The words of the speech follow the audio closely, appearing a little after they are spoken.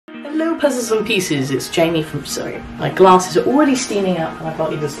Hello puzzles and pieces, it's Jamie from... Sorry, my glasses are already steaming up and I've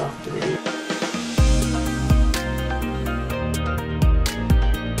not even started the video.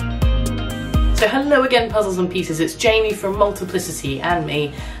 So hello again puzzles and pieces, it's Jamie from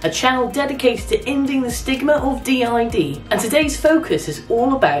MultiplicityAndMe, a channel dedicated to ending the stigma of DID. And today's focus is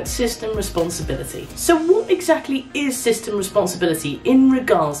all about system responsibility. So what exactly is system responsibility in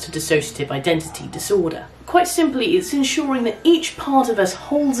regards to dissociative identity disorder? Quite simply, it's ensuring that each part of us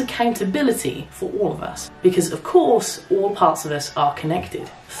holds accountability for all of us. Because of course, all parts of us are connected.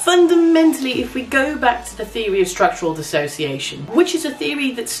 Fundamentally, if we go back to the theory of structural dissociation, which is a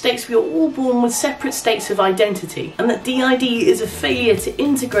theory that states we are all born with separate states of identity, and that DID is a failure to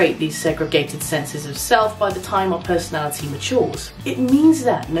integrate these segregated senses of self by the time our personality matures. It means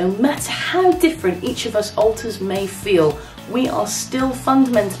that no matter how different each of us alters may feel, we are still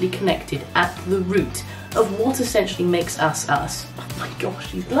fundamentally connected at the root of what essentially makes us us. Oh my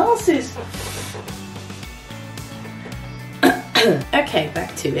gosh, these glasses! Okay,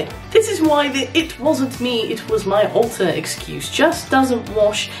 back to it. This is why the "it wasn't me, it was my alter" excuse just doesn't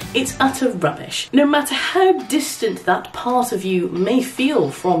wash. It's utter rubbish. No matter how distant that part of you may feel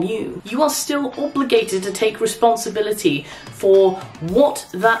from you, you are still obligated to take responsibility for what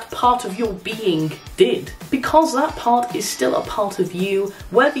that part of your being did. Because that part is still a part of you,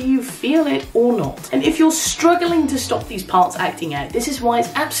 whether you feel it or not. And if you're struggling to stop these parts acting out, this is why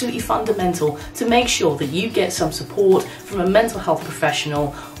it's absolutely fundamental to make sure that you get some support from a mental health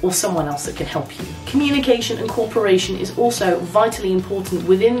professional or someone else that can help you. Communication and cooperation is also vitally important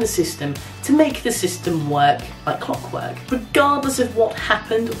within the system to make the system work like clockwork. Regardless of what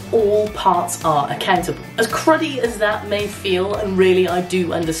happened, all parts are accountable. As cruddy as that may feel, and really I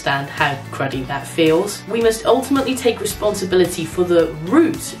do understand how cruddy that feels, we must ultimately take responsibility for the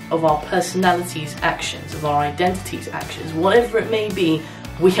root of our personality's actions, of our identity's actions, whatever it may be.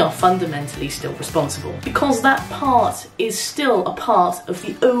 We are fundamentally still responsible because that part is still a part of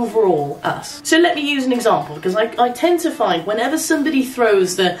the overall us. So let me use an example, because I tend to find whenever somebody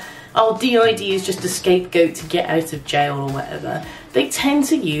throws the "oh, DID is just a scapegoat to get out of jail" or whatever, they tend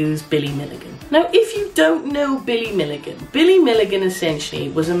to use Billy Milligan. Now, if you don't know Billy Milligan essentially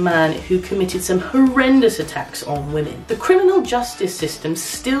was a man who committed some horrendous attacks on women. The criminal justice system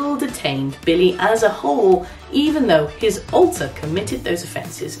still detained Billy as a whole, even though his alter committed those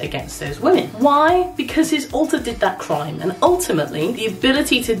offences against those women. Why? Because his alter did that crime, and ultimately the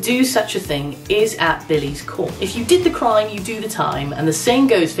ability to do such a thing is at Billy's core. If you did the crime, you do the time, and the same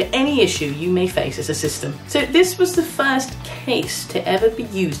goes for any issue you may face as a system. So this was the first case to ever be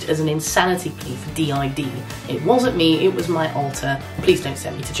used as an insanity plea for DID. It wasn't me, it was my alter, please don't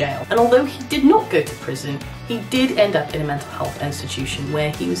send me to jail. And although he did not go to prison, he did end up in a mental health institution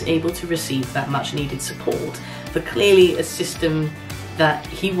where he was able to receive that much needed support for clearly a system that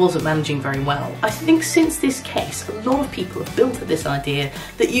he wasn't managing very well. I think since this case, a lot of people have built up this idea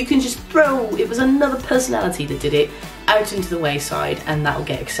that you can just throw "it was another personality that did it" out into the wayside and that'll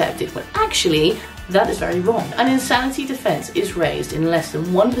get accepted, when actually that is very wrong. An insanity defence is raised in less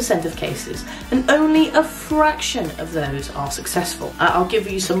than 1% of cases, and only a fraction of those are successful. I'll give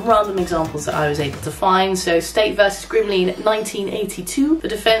you some random examples that I was able to find. So State versus Grimley in 1982, the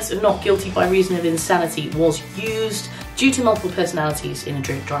defence of not guilty by reason of insanity was used due to multiple personalities in a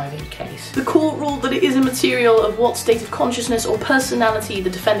drink driving case. The court ruled that it is immaterial of what state of consciousness or personality the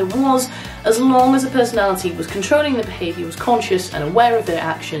defendant was, as long as the personality was controlling the behaviour, was conscious and aware of their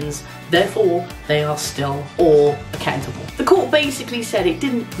actions, therefore they are still all accountable. The court basically said it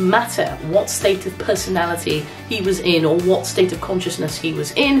didn't matter what state of personality he was in or what state of consciousness he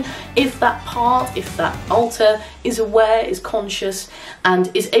was in, if that part, if that alter is aware, is conscious, and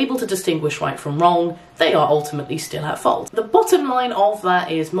is able to distinguish right from wrong, they are ultimately still at fault. The bottom line of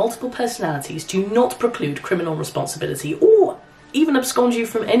that is multiple personalities do not preclude criminal responsibility or even abscond you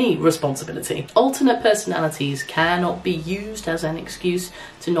from any responsibility. Alternate personalities cannot be used as an excuse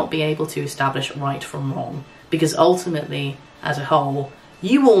to not be able to establish right from wrong, because ultimately, as a whole,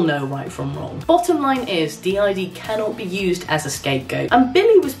 you all know right from wrong. Bottom line is, DID cannot be used as a scapegoat, and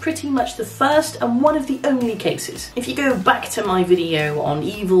Billy was pretty much the first and one of the only cases. If you go back to my video on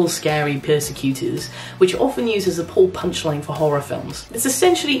evil, scary persecutors, which often uses a poor punchline for horror films, there's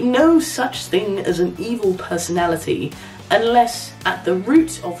essentially no such thing as an evil personality unless at the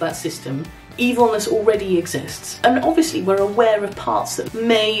root of that system evilness already exists. And obviously we're aware of parts that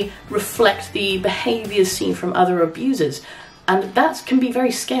may reflect the behaviours seen from other abusers, and that can be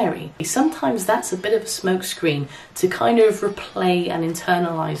very scary. Sometimes that's a bit of a smokescreen to kind of replay and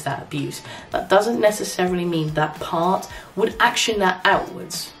internalise that abuse. That doesn't necessarily mean that part would action that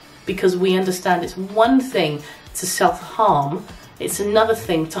outwards, because we understand it's one thing to self-harm It's another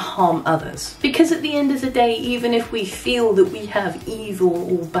thing to harm others. Because at the end of the day, even if we feel that we have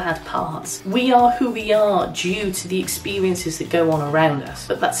evil or bad parts, we are who we are due to the experiences that go on around us.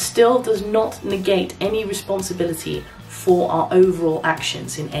 But that still does not negate any responsibility for our overall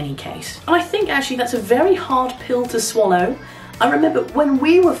actions in any case. And I think actually that's a very hard pill to swallow. I remember when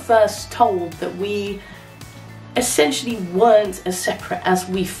we were first told that we essentially weren't as separate as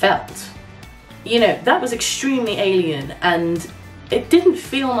we felt. You know, that was extremely alien and it didn't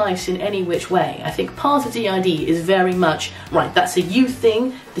feel nice in any which way. I think part of DID is very much, right, that's a you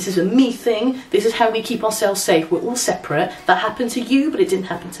thing, this is a me thing, this is how we keep ourselves safe, we're all separate, that happened to you but it didn't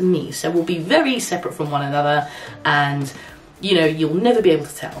happen to me, so we'll be very separate from one another and, you know, you'll never be able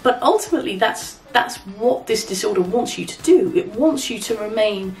to tell. But ultimately that's what this disorder wants you to do. It wants you to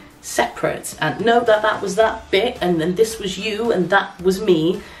remain separate and know that that was that bit and then this was you and that was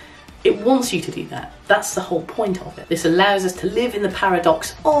me. It wants you to do that. That's the whole point of it. This allows us to live in the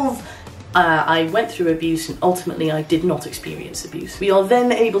paradox of I went through abuse and ultimately I did not experience abuse. We are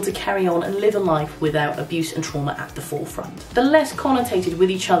then able to carry on and live a life without abuse and trauma at the forefront. The less connotated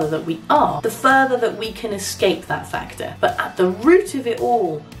with each other that we are, the further that we can escape that factor. But at the root of it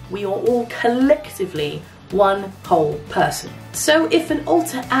all, we are all collectively one whole person. So if an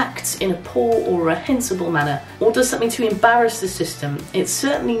alter acts in a poor or reprehensible manner or does something to embarrass the system, it's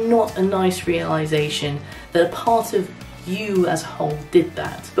certainly not a nice realization that a part of you as a whole did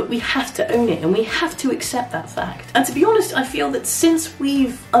that. But we have to own it and we have to accept that fact. And to be honest, I feel that since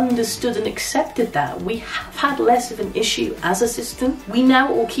we've understood and accepted that, we have had less of an issue as a system. We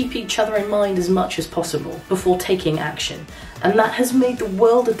now all keep each other in mind as much as possible before taking action. And that has made the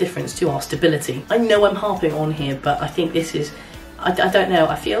world of difference to our stability. I know I'm harping on here, but I think this is, I don't know,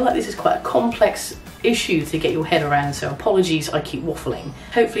 I feel like this is quite a complex issue to get your head around, so apologies I keep waffling.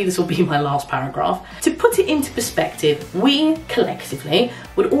 Hopefully this will be my last paragraph. To put it into perspective, we collectively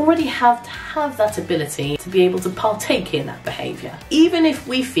would already have to have that ability to be able to partake in that behaviour. Even if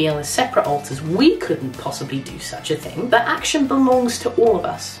we feel as separate alters we couldn't possibly do such a thing, that action belongs to all of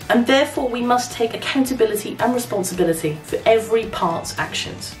us, and therefore we must take accountability and responsibility for every part's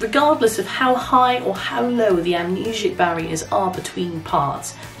actions. Regardless of how high or how low the amnesic barriers are between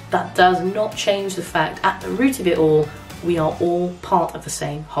parts, that does not change the fact at the root of it all, we are all part of the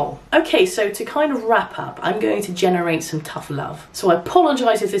same whole. Okay, so to kind of wrap up, I'm going to generate some tough love. So I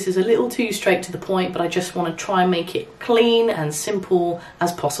apologise if this is a little too straight to the point, but I just want to try and make it clean and simple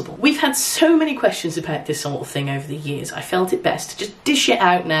as possible. We've had so many questions about this sort of thing over the years, I felt it best to just dish it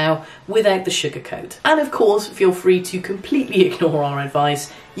out now without the sugarcoat. And of course, feel free to completely ignore our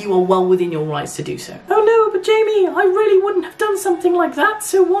advice. You are well within your rights to do so. Oh no, but Jamie, I really wouldn't have done something like that,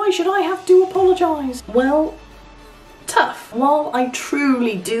 so why should I have to apologise? Well, tough. While I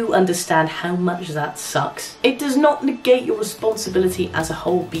truly do understand how much that sucks, it does not negate your responsibility as a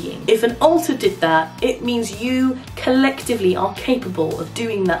whole being. If an alter did that, it means you collectively are capable of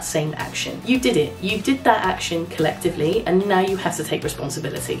doing that same action. You did it. You did that action collectively, and now you have to take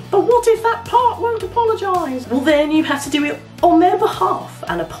responsibility. But what if that part won't apologise? Well, then you have to do it on their behalf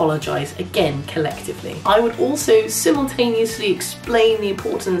and apologise again collectively. I would also simultaneously explain the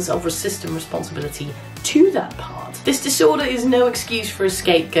importance of a system responsibility to that part. This disorder is no excuse for a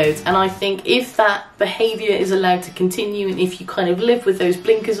scapegoat, and I think if that behaviour is allowed to continue and if you kind of live with those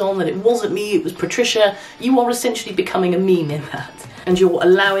blinkers on that it wasn't me, it was Patricia, you are essentially becoming a meme in that, and you're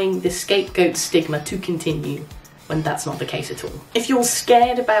allowing the scapegoat stigma to continue when that's not the case at all. If you're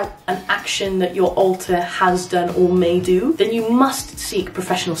scared about an action that your alter has done or may do, then you must seek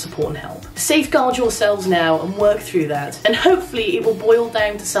professional support and help. Safeguard yourselves now and work through that, and hopefully it will boil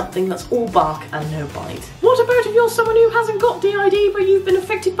down to something that's all bark and no bite. What about if you're someone who hasn't got DID but you've been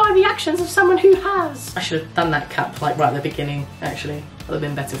affected by the actions of someone who has? I should have done that cut like right at the beginning, actually. Would have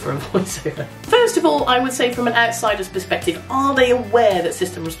been better for a voiceover. First of all, I would say from an outsider's perspective, are they aware that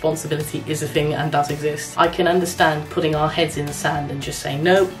system responsibility is a thing and does exist? I can understand putting our heads in the sand and just saying,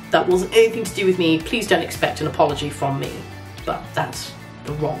 no, that wasn't anything to do with me, please don't expect an apology from me. But that's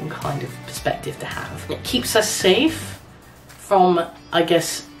the wrong kind of perspective to have. It keeps us safe from, I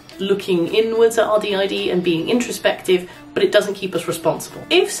guess, looking inwards at our DID and being introspective, but it doesn't keep us responsible.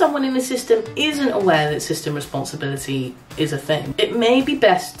 If someone in the system isn't aware that system responsibility is a thing, it may be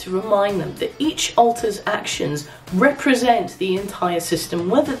best to remind them that each alter's actions represent the entire system,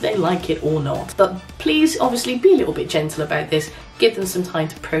 whether they like it or not. But please, obviously, be a little bit gentle about this. Give them some time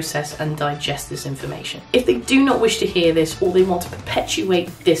to process and digest this information. If they do not wish to hear this, or they want to perpetuate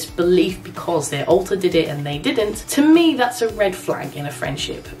this belief because their alter did it and they didn't, to me that's a red flag in a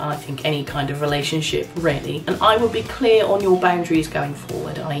friendship. I think any kind of relationship, really. And I will be clear on your boundaries going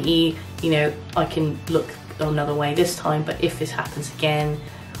forward, i.e., you know, I can look another way this time, but if this happens again,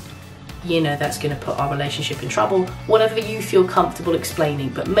 you know that's going to put our relationship in trouble. Whatever you feel comfortable explaining,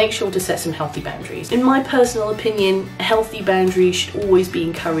 but make sure to set some healthy boundaries. In my personal opinion, healthy boundaries should always be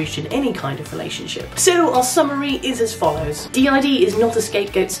encouraged in any kind of relationship. So our summary is as follows. DID is not a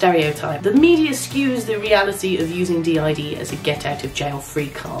scapegoat stereotype. The media skews the reality of using DID as a get out of jail free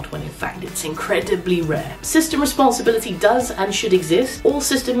card when in fact it's incredibly rare. System responsibility does and should exist. All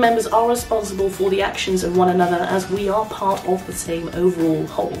system members are responsible for the actions of one another as we are part of the same overall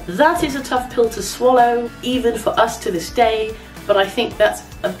whole. That is a tough pill to swallow, even for us to this day, but I think that's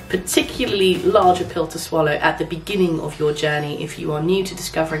a particularly larger pill to swallow at the beginning of your journey if you are new to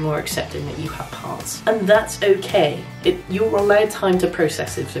discovering or accepting that you have parts. And that's okay. You're allowed time to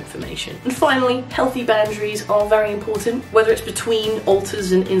process this information. And finally, healthy boundaries are very important, whether it's between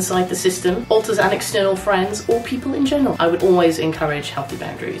alters and inside the system, alters and external friends, or people in general. I would always encourage healthy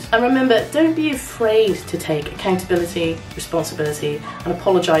boundaries. And remember, don't be afraid to take accountability, responsibility, and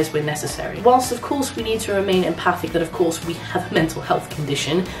apologise when necessary. Whilst of course we need to remain empathic that of course we have a mental health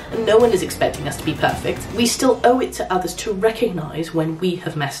condition, and no one is expecting us to be perfect, we still owe it to others to recognise when we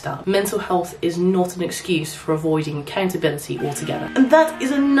have messed up. Mental health is not an excuse for avoiding accountability altogether. And that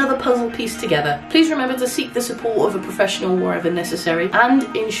is another puzzle piece together. Please remember to seek the support of a professional wherever necessary, and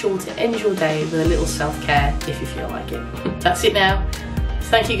ensure to end your day with a little self-care if you feel like it. That's it now.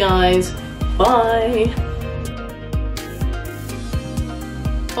 Thank you guys. Bye.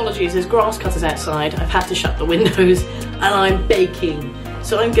 Apologies, there's grass cutters outside. I've had to shut the windows and I'm baking.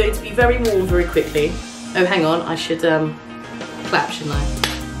 So I'm going to be very warm very quickly. Oh, hang on, I should clap, shouldn't I?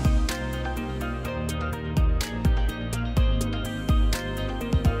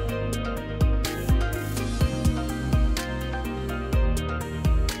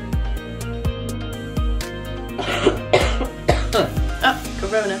 Oh,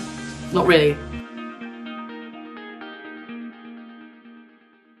 Corona. Not really.